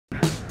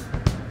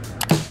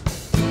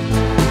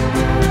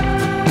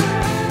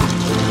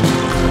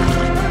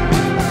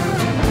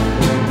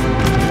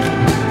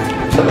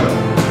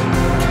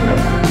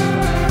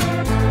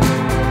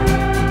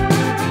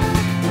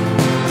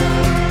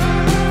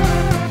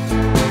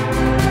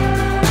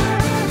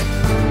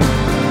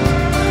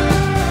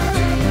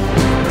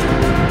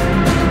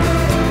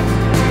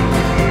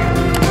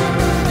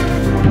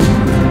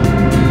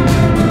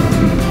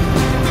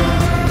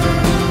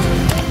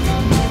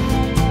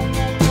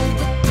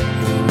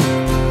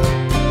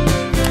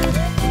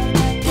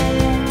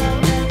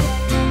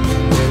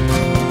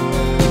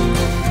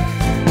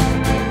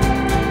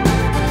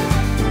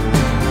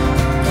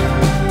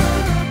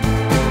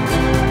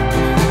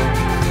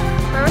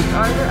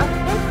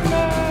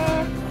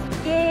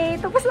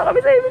na kami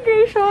sa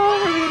immigration.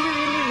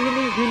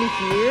 Really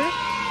here.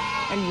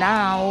 And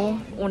now,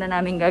 una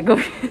namin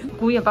gagawin.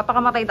 Kuya,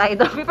 papakamatay tayo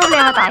doon. May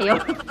problema tayo.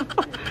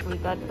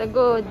 We got the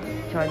goods.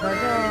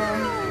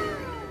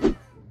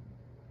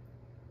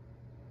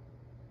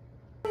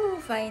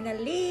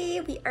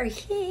 Finally, we are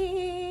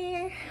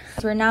here.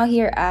 So we're now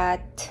here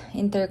at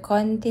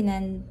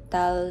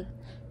Intercontinental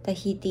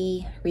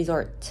Tahiti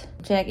Resort.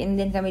 Check-in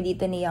din kami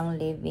dito ni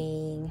Young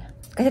Living.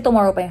 Kasi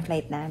tomorrow pa yung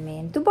flight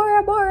namin to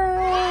Bora.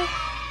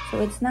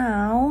 So it's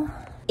now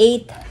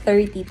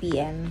 8:30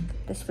 PM.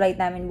 Tapos flight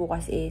namin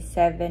bukas is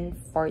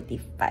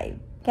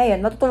 7:45. Kaya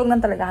yun, matutulog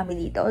lang talaga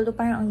kami dito. Although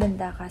parang ang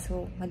ganda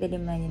kaso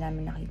madilim na hindi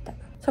namin nakita.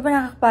 So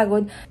parang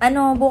nakakapagod.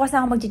 Bukas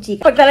na ako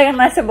magchichika. Pag talagang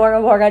nasa Bora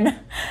na.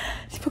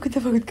 Pagod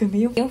na pagod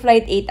kami. Yung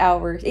flight 8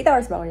 hours. 8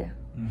 hours ba kuya?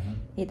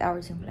 8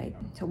 hours yung flight.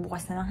 So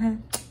bukas na lang ha.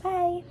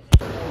 Bye!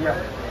 Yeah.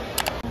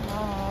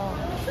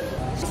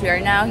 So we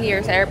are now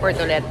here sa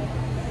airport ulit.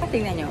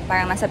 Tingnan nyo,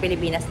 parang nasa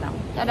Pilipinas lang.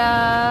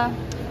 Tada!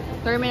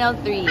 Terminal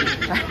 3.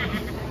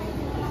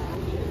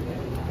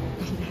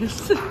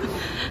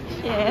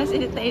 Yes,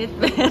 init na init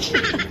besh.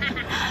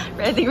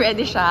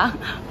 Ready siya.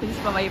 Please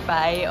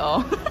pamaypay.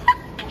 Oh.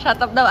 Shut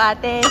up daw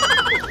ate.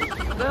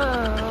 Go!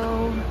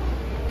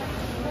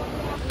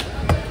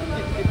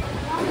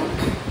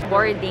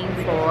 Boarding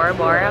for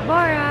Bora.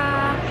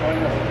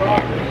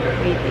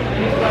 Waiting.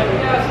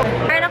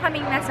 Parang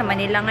kaming nasa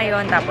Manila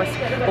ngayon, tapos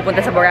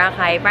pupunta sa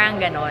Boracay, parang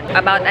ganon.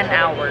 About an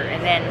hour. And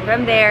then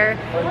from there,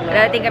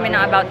 darating kami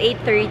ng about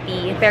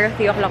 8:30, pero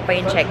 3 o'clock pa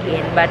yung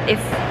check-in. But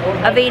if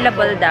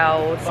available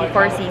daw si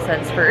Four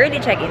Seasons for early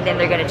check-in, then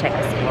they're gonna check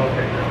us in.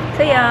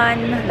 So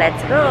yan,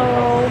 let's go!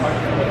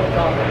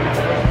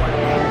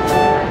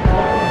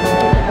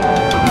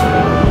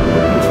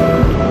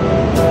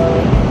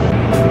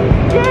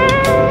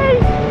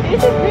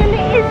 This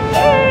really is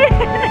it!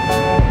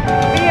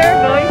 We are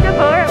going to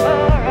Bora.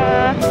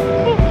 Welcome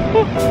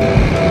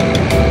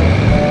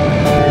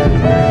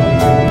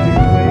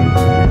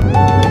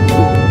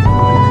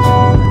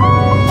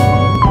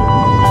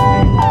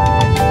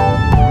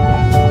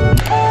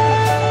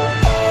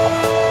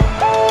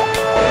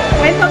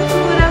to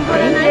Bora.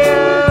 Thank you.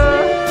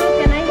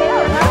 Can I get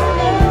your last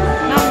name?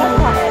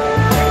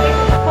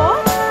 Four?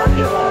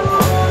 Okay.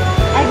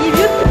 I give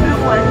you 2 blue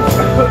ones.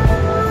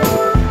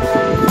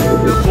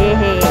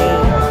 Yay!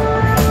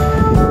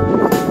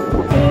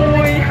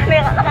 Uy,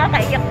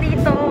 nakakaiyak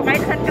dito.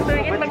 Kahit saan ka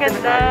tumingin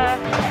maganda.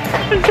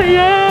 Ang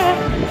saya!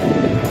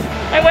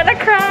 I wanna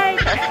cry!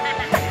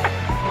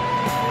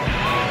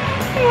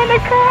 I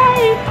wanna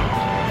cry!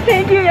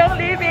 Thank you,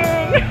 Young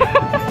Living!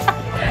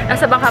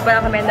 Nasa bangka pa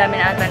lang kami. Ang dami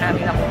na ata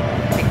namin ako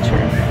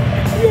picture.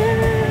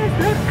 Yes!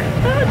 Look!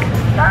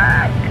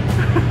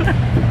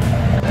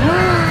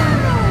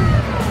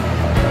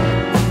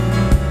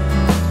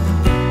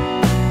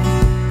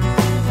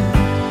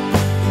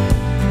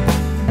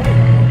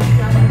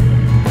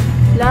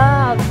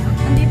 Love,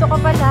 nandito ka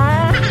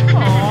pala.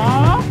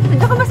 Aww,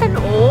 nandito ka ba sa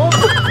loob?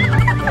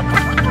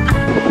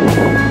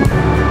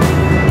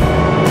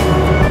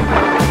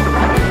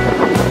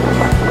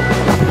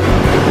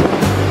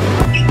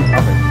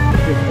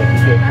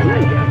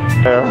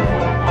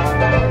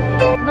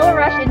 No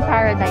rush in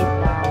paradise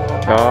now.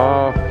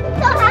 Oh.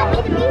 So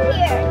happy to be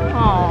here.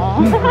 Aww.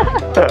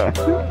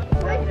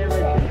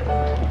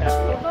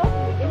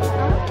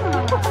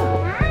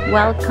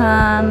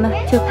 Welcome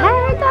to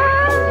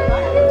paradise!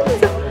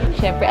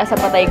 Siyempre, asa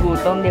patay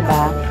gutom, di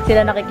ba?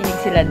 Sila nakikinig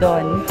sila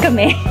doon.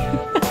 Kami.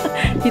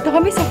 Dito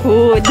kami sa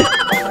food.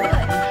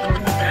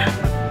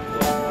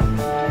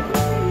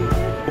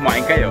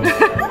 Kumain kayo.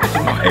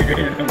 Kumain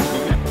kayo.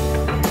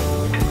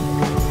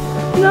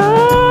 No!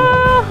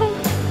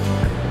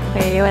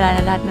 Okay, wala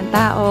na lahat ng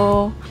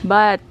tao.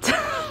 But,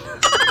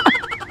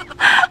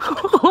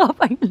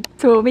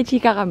 so, may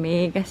chika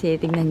kami kasi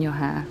tingnan nyo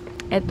ha.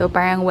 Ito,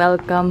 parang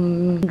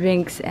welcome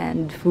drinks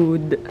and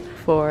food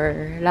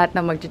for lahat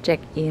na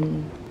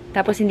mag-check-in.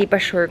 Tapos, hindi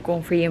pa sure kung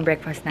free yung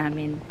breakfast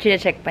namin.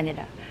 Chine-check pa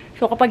nila.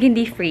 So, kapag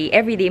hindi free,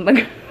 everyday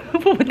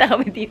pumunta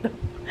kami dito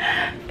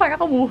para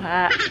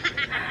kumuha.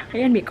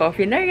 Ayan, may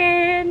coffee na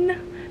rin.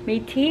 May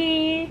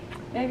tea.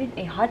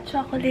 May hot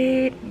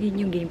chocolate. Yun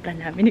yung game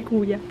plan namin ni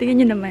Kuya.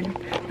 Tingnan nyo naman.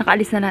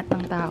 Nakaalis na lahat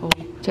ng tao.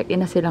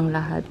 Check-in na silang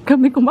lahat.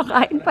 Kami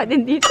kumakain pa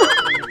din dito.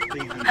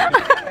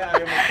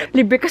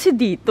 Libre kasi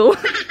dito.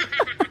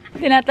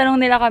 Tinatanong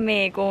nila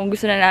kami kung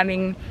gusto na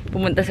naming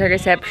pumunta sa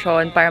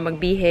reception para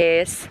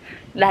magbihis.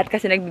 Lahat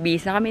kasi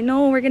nagbibihis na kami.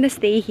 No, we're gonna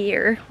stay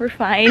here. We're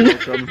fine.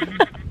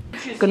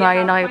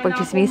 Kunwari na kayo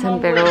pagchismisan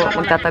pero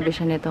magtatabi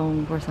siya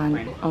nitong croissant.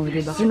 Oh,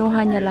 diba?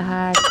 Kinuha niya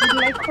lahat. Would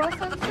you like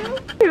croissant too?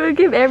 He will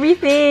give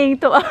everything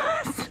to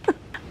us.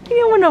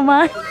 Tingnan mo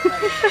naman.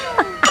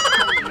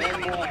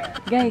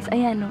 Guys,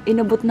 ayan o.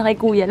 Inabot na kay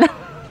Kuya lang.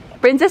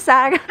 Princess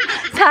Sarah.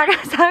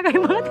 Sarah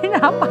yung mga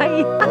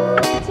tinapay.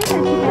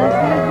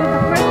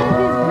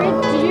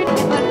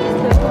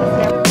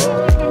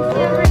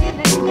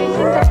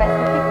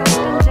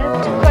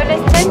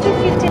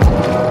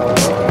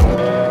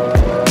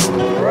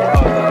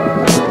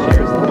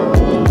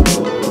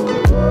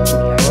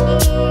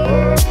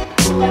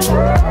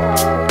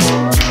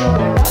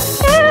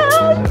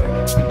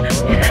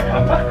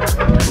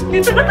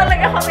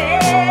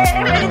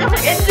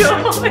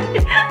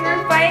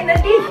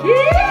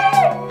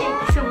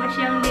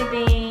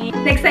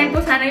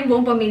 yung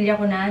buong pamilya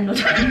ko na, no?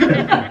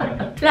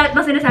 Lahat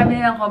ng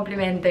sinasabi nilang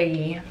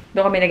complimentary.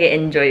 Doon kami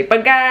nag-e-enjoy.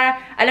 Pagka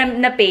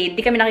alam na paid,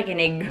 di kami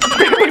nakikinig.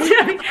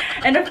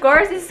 And of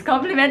course, it's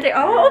complimentary.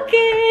 Oh,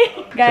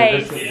 okay!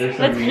 Guys, there's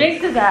let's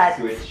drink to that.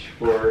 Switch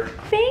for...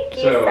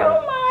 Thank you so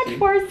much,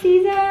 Four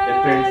Seasons!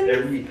 It turns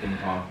everything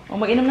off. O,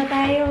 mag-inom na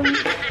tayo.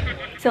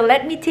 So,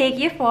 let me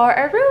take you for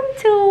a room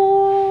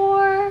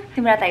tour.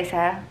 Simula tayo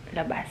sa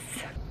labas.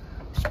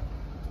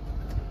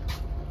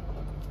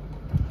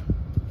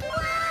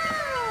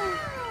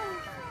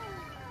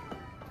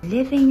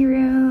 Living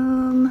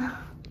room,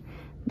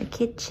 the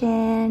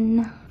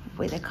kitchen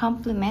with a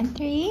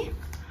complimentary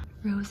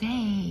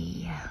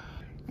rosé.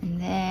 And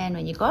then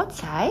when you go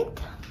outside,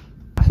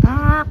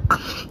 back,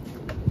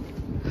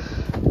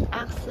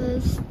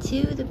 access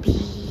to the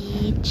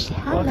beach.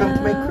 Hello. Welcome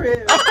to my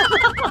crib.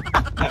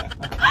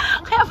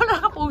 Kaya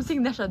pala nakaposing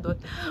na siya doon.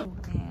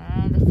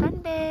 Ayan, the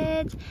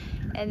sunbeds.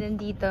 And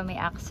then dito may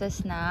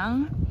access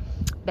ng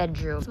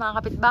bedroom. Mga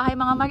kapitbahay,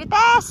 mga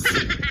marites!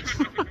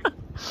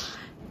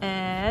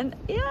 And,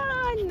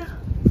 yan!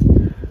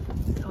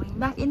 Going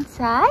back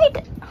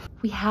inside,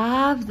 we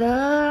have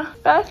the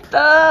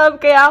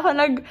bathtub! Kaya ako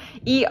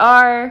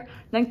nag-ER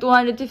ng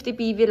 250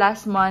 PV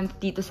last month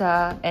dito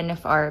sa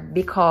NFR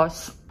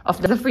because of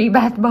the free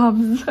bath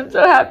bombs. I'm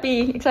so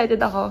happy! Excited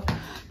ako.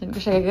 Yan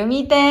ko siya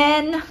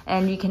gagamitin.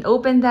 And you can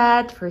open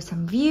that for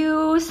some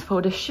views,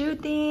 photo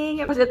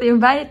shooting. Tapos ito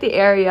yung vanity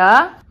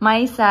area.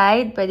 My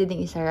side, pwede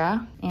ding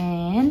isara.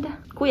 And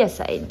Kuya's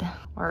side.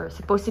 Or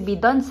supposed to be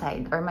Don's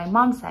side, or my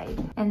mom's side.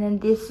 And then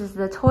this is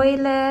the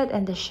toilet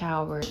and the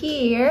shower.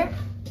 Here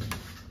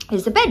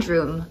is the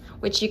bedroom,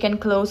 which you can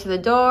close the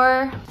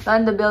door.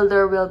 Don the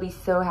builder will be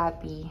so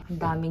happy.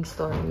 Daming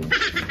storage.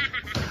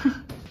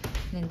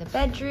 Then the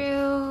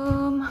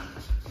bedroom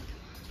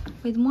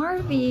with more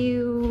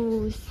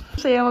views.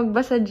 Saya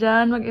magbasa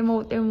dyan,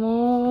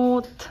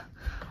 mag-emote-emote.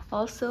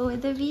 Also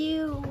with the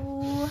view.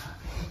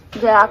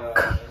 Jack.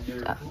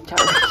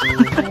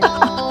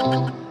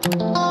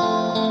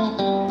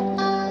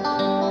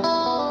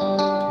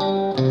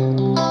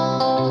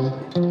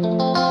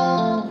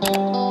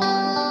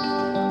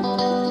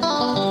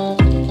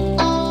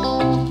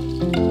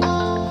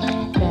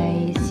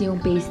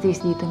 Pastries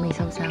dito may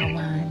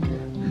sausawan.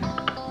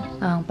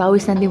 Ang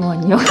pawis ng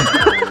demonyo.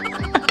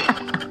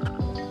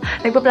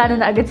 Nagpaplano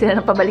na agad sila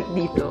ng pabalik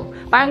dito.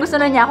 Parang gusto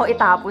na niya ako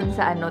itapon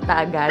sa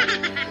Tagat.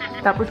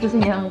 Tapos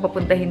gusto niyang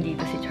papuntahin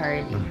dito si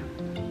Charlie.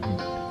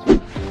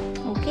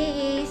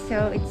 Okay,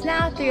 so it's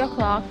now 3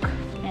 o'clock.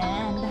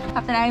 And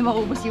after namin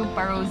maubos yung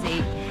pa-rosé,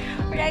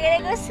 we're not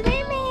gonna go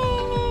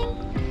swimming!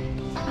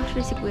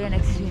 Actually, si Kuya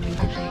nagsiswimming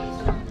na siya.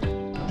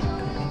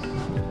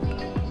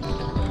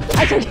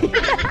 Actually!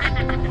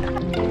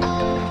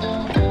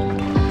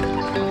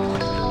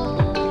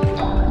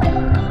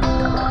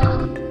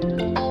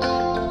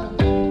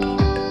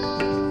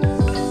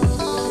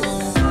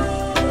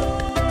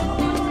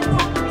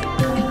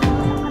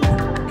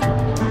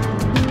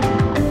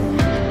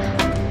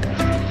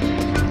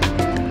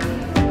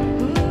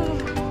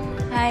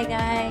 Hi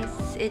guys,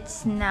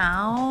 it's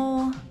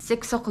now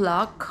 6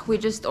 o'clock. We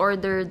just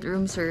ordered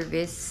room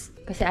service.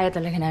 Kasi ayaw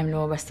talaga namin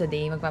lumabas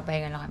today.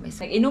 Magpapahinga lang kami.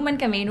 So, inuman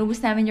kami.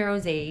 Inubos namin yung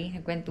rosé.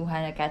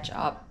 Nagkwentuhan, nag-catch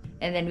up.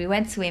 And then we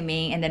went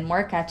swimming. And then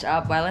more catch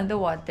up while in the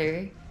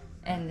water.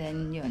 And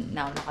then yun,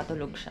 now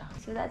nakatulog siya.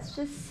 So that's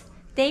just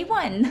day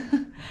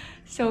 1.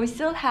 So we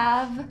still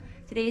have,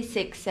 today is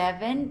 6,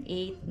 7,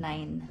 8,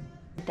 9,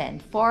 10.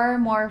 4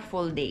 more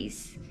full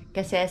days.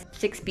 Kasi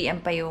 6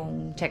 PM pa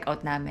yung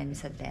checkout namin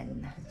sa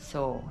 10.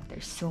 So,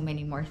 there's so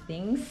many more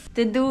things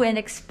to do and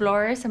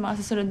explore sa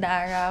mga susunod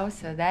na araw.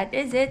 So, that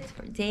is it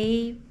for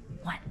day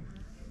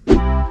 1. Good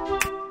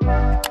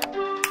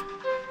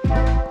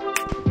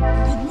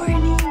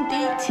morning,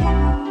 day 2.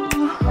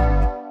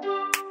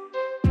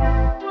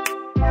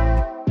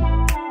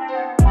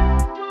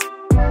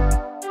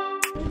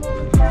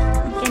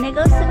 Gonna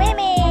go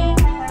swimming.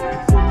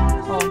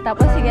 Oh,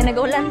 tapos si gonna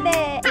go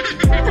lande.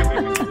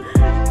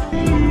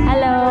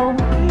 Hello.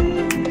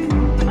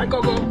 Hi,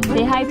 Coco.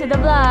 Say hi to the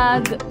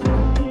vlog.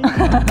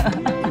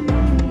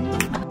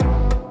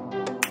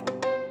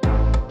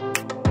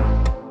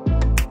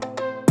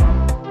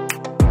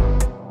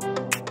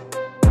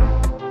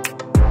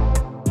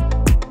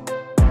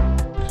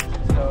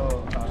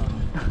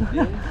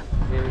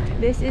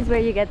 This is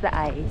where you get the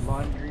ice.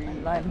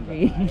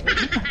 Laundry.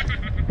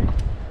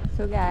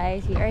 So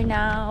guys, we are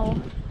now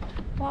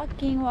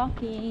walking.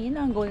 Yun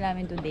ang goal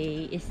namin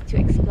today is to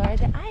explore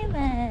the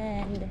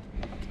island.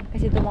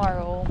 Kasi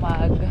tomorrow,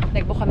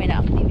 nag-book kami na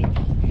activity.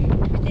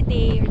 For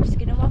today, we're just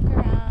gonna walk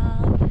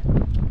around,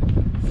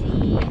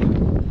 see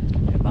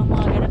ano pang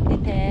mga ganap ni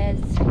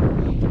Tez,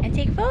 and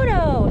take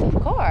photos, of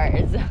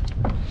course.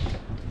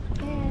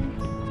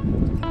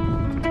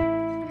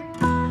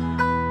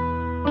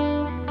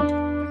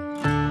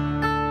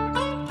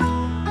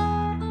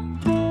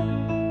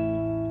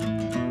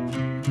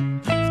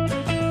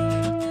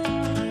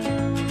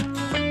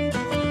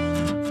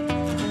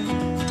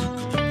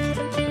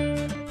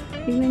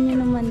 Tignan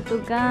nyo naman to,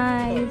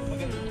 guys.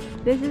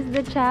 This is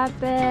the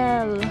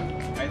chapel.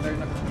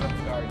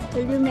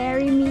 Will you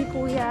marry me,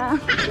 kuya?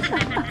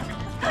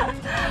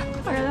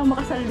 Para lang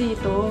makasal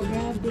dito.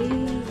 Grabe.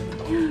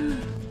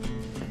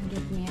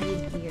 Get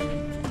married here.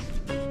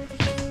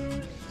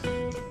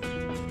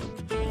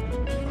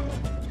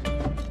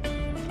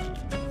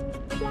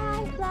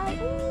 Fly, fly.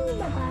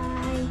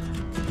 Bye-bye.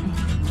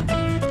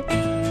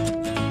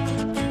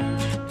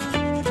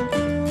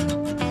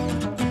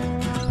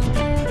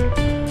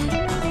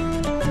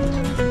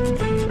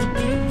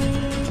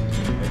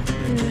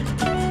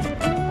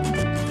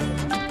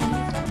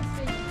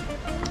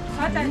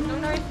 I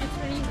don't know if it's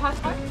really hot,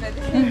 but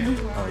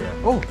Oh,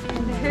 yeah. Oh,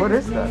 what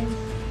is that?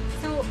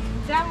 so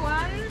that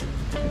one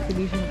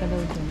Exhibition ka daw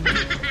dyan.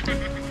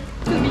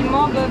 to be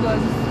more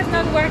bubbles. It's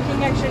not working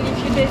actually a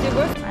few days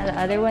ago. The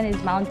other one is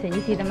mountain.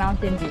 You see the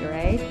mountain view,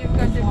 right? You've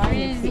got the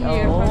breeze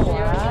here Oh, from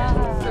the ocean.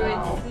 wow. So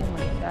it's Oh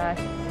my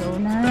gosh, so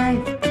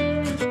nice.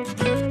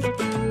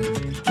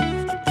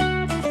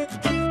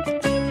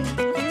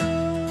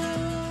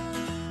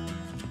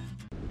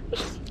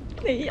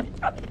 Naiyak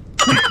ka.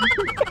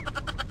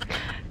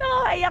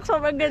 Nakakaiyak,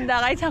 sobrang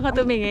ganda kahit saan ka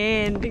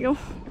tumingin.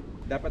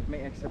 Dapat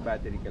may extra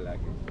battery ka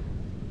lagi.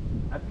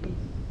 At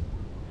least.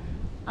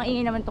 Ang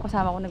ingay naman to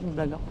kasama ko,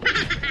 nag-vlog ako.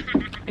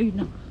 Ayun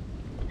na.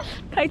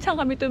 Kahit saan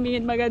kami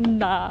tumingin,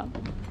 maganda.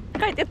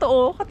 Kahit ito,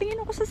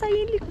 katingin ako sa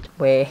sarili ko.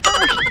 Weh.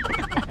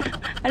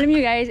 Alam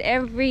niyo guys,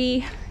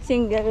 every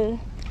single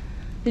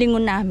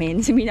lingon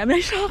namin, sabihin namin,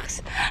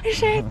 shocks,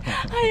 shit,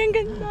 ay, ang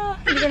ganda.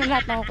 Hindi ko na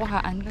lahat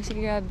nakukuhaan kasi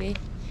grabe.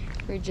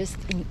 We're just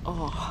in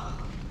awe.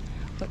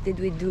 What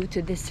did we do to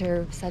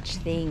deserve such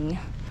thing?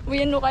 Uy,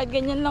 ano, kahit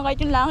ganyan lang, kahit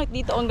yung langit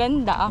dito, ang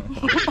ganda.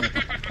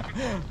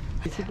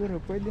 Siguro,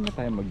 pwede na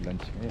tayo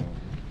mag-lunch ngayon.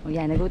 O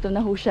yan, nagutom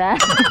na ho siya.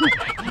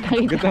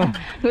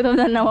 Gutom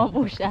na naman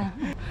po siya.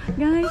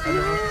 Guys,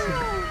 look!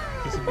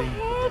 What the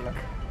heck?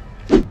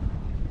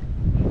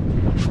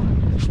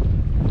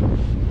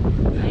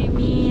 I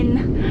mean,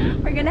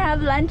 we're gonna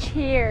have lunch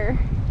here.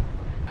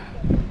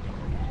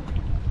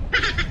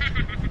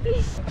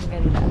 Ang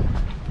ganda.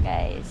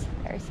 Guys,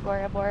 there's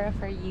Bora Bora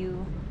for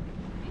you.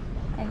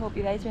 I hope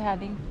you guys are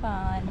having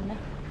fun.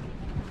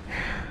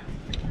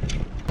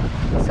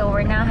 So,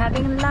 we're now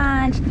having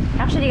lunch.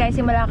 Actually, guys,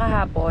 simula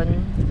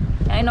kahapon,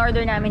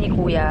 in-order namin ni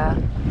Kuya,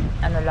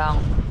 ano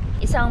lang,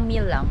 isang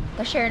meal lang.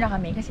 Tapos share na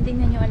kami. Kasi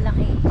tingnan nyo, ang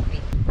laki.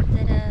 Wait.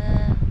 Tada!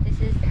 This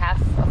is half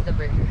of the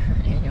burger.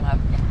 Yun yung half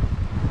niya.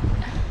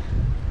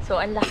 So,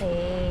 ang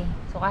laki.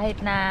 So, kahit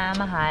na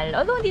mahal,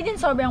 although hindi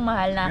din sobrang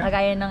mahal na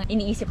kagaya ng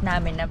iniisip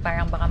namin na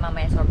parang baka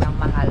mamaya sobrang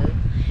mahal.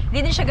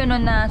 Hindi din siya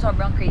ganun na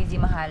sobrang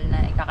crazy mahal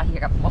na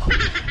ikakahirap mo.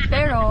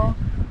 Pero,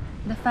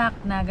 the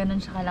fact na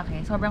ganun siya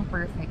kalaki, sobrang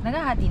perfect.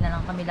 Naghahati na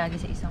lang kami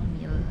lagi sa isang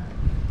meal.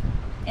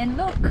 And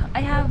look, I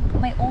have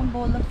my own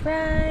bowl of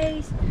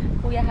fries.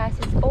 Kuya has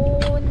his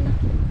own.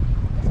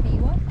 Tapos may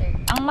water.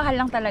 Ang mahal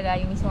lang talaga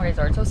yung mismong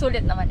resort. So,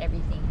 sulit naman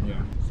everything.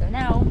 Yeah. So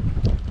now,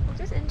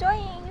 just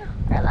enjoying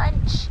our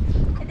lunch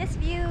in this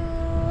view.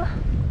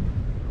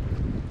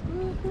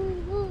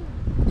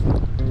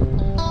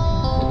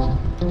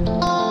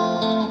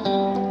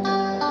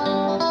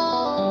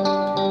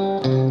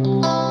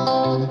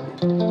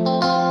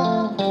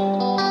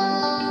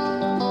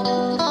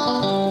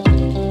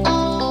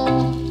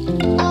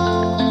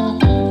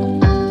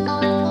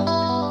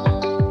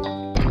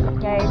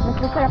 Guys, mas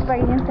masarap pa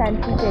rin yung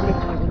Sansi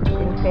Philippines,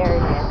 in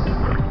fairness.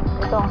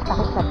 Ito ang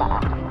sakit sa paa.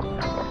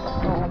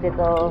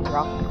 Dito,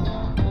 rock.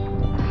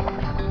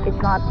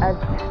 It's not as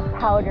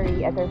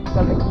powdery as our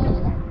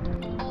Philippines.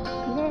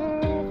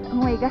 Yes!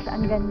 Oh my gosh,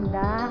 ang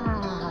ganda!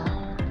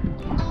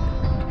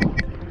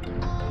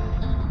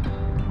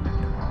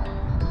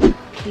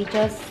 We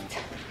just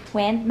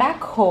went back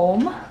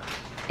home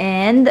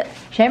and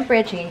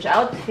syempre, change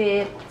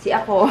outfit. Si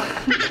ako.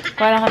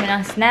 Kuha lang kami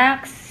ng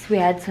snacks. We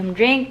had some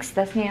drinks.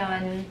 Tapos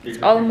ngayon, it's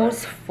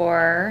almost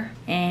 4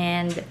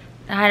 and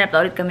nahanap na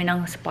ulit kami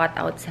ng spot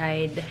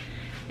outside.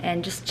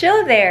 And just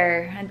chill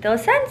there until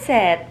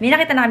sunset. May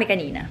nakita na kami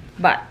kanina.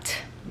 But,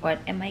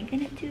 what am I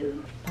gonna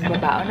do?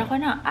 Magbabaon ako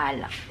ng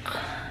alak.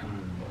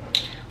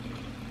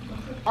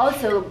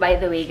 Also, by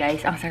the way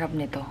guys, ang sarap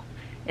nito.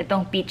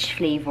 Itong peach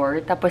flavor.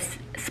 Tapos,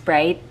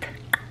 Sprite.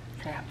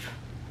 Sarap.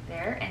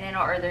 There. And then,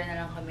 order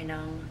na lang kami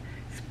ng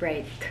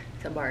Sprite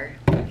sa bar.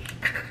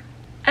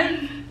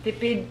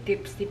 Tipid,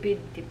 tips,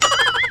 tipid, tips.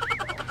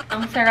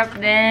 Ang sarap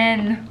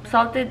din.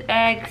 Salted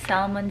egg,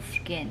 salmon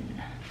skin.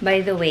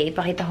 By the way,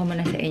 ipakita ko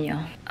muna sa inyo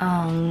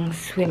ang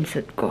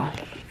swimsuit ko.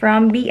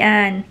 From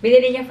Bian.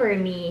 Binili niya for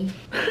me.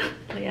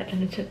 Kaya ito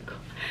na chat ko.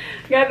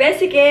 Grabe,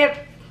 sikip!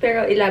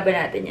 Pero ilaban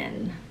natin yan.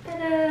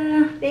 Tada!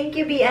 Thank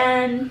you,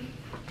 Bian!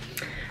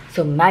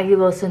 So, Maggie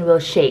Wilson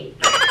will shake.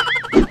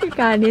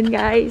 Kanin,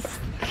 guys.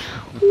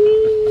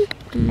 Whee!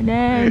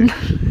 Kanin.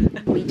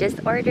 We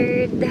just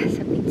ordered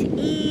something to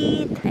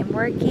eat. I'm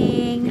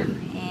working.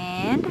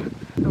 And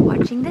we're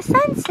watching the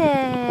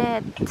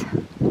sunset.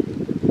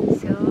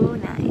 So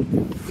nice.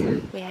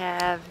 We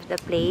have the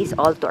place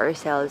all to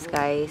ourselves,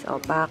 guys. O,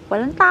 pak.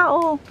 Walang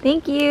tao.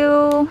 Thank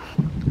you.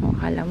 O,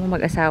 akala mo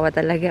mag-asawa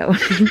talaga.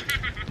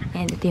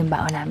 And ito yung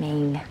baon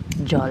naming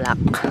Jolak.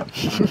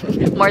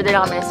 Order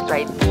lang kami ng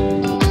Sprite.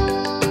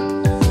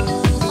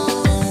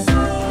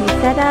 We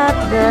set up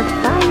the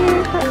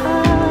fire for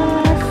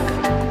us.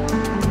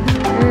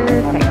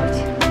 Perfect.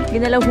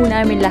 Ginalaw ho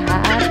namin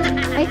lahat.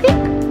 I think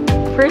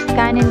first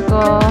kanin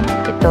ko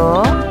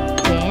ito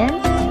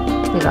since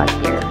we got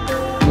here.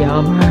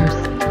 Yummers.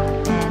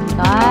 And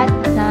got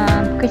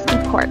some crispy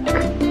pork.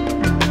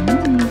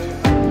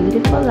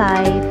 Beautiful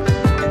life.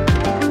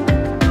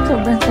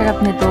 Sobrang sarap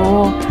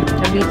nito.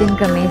 Nabitin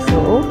kami,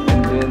 so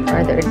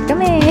ordered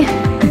kami.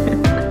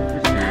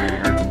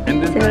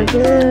 So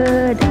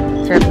good.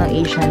 Sarap ng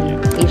Asian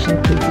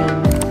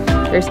cuisine.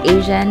 There's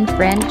Asian,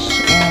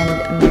 French, and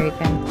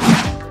American.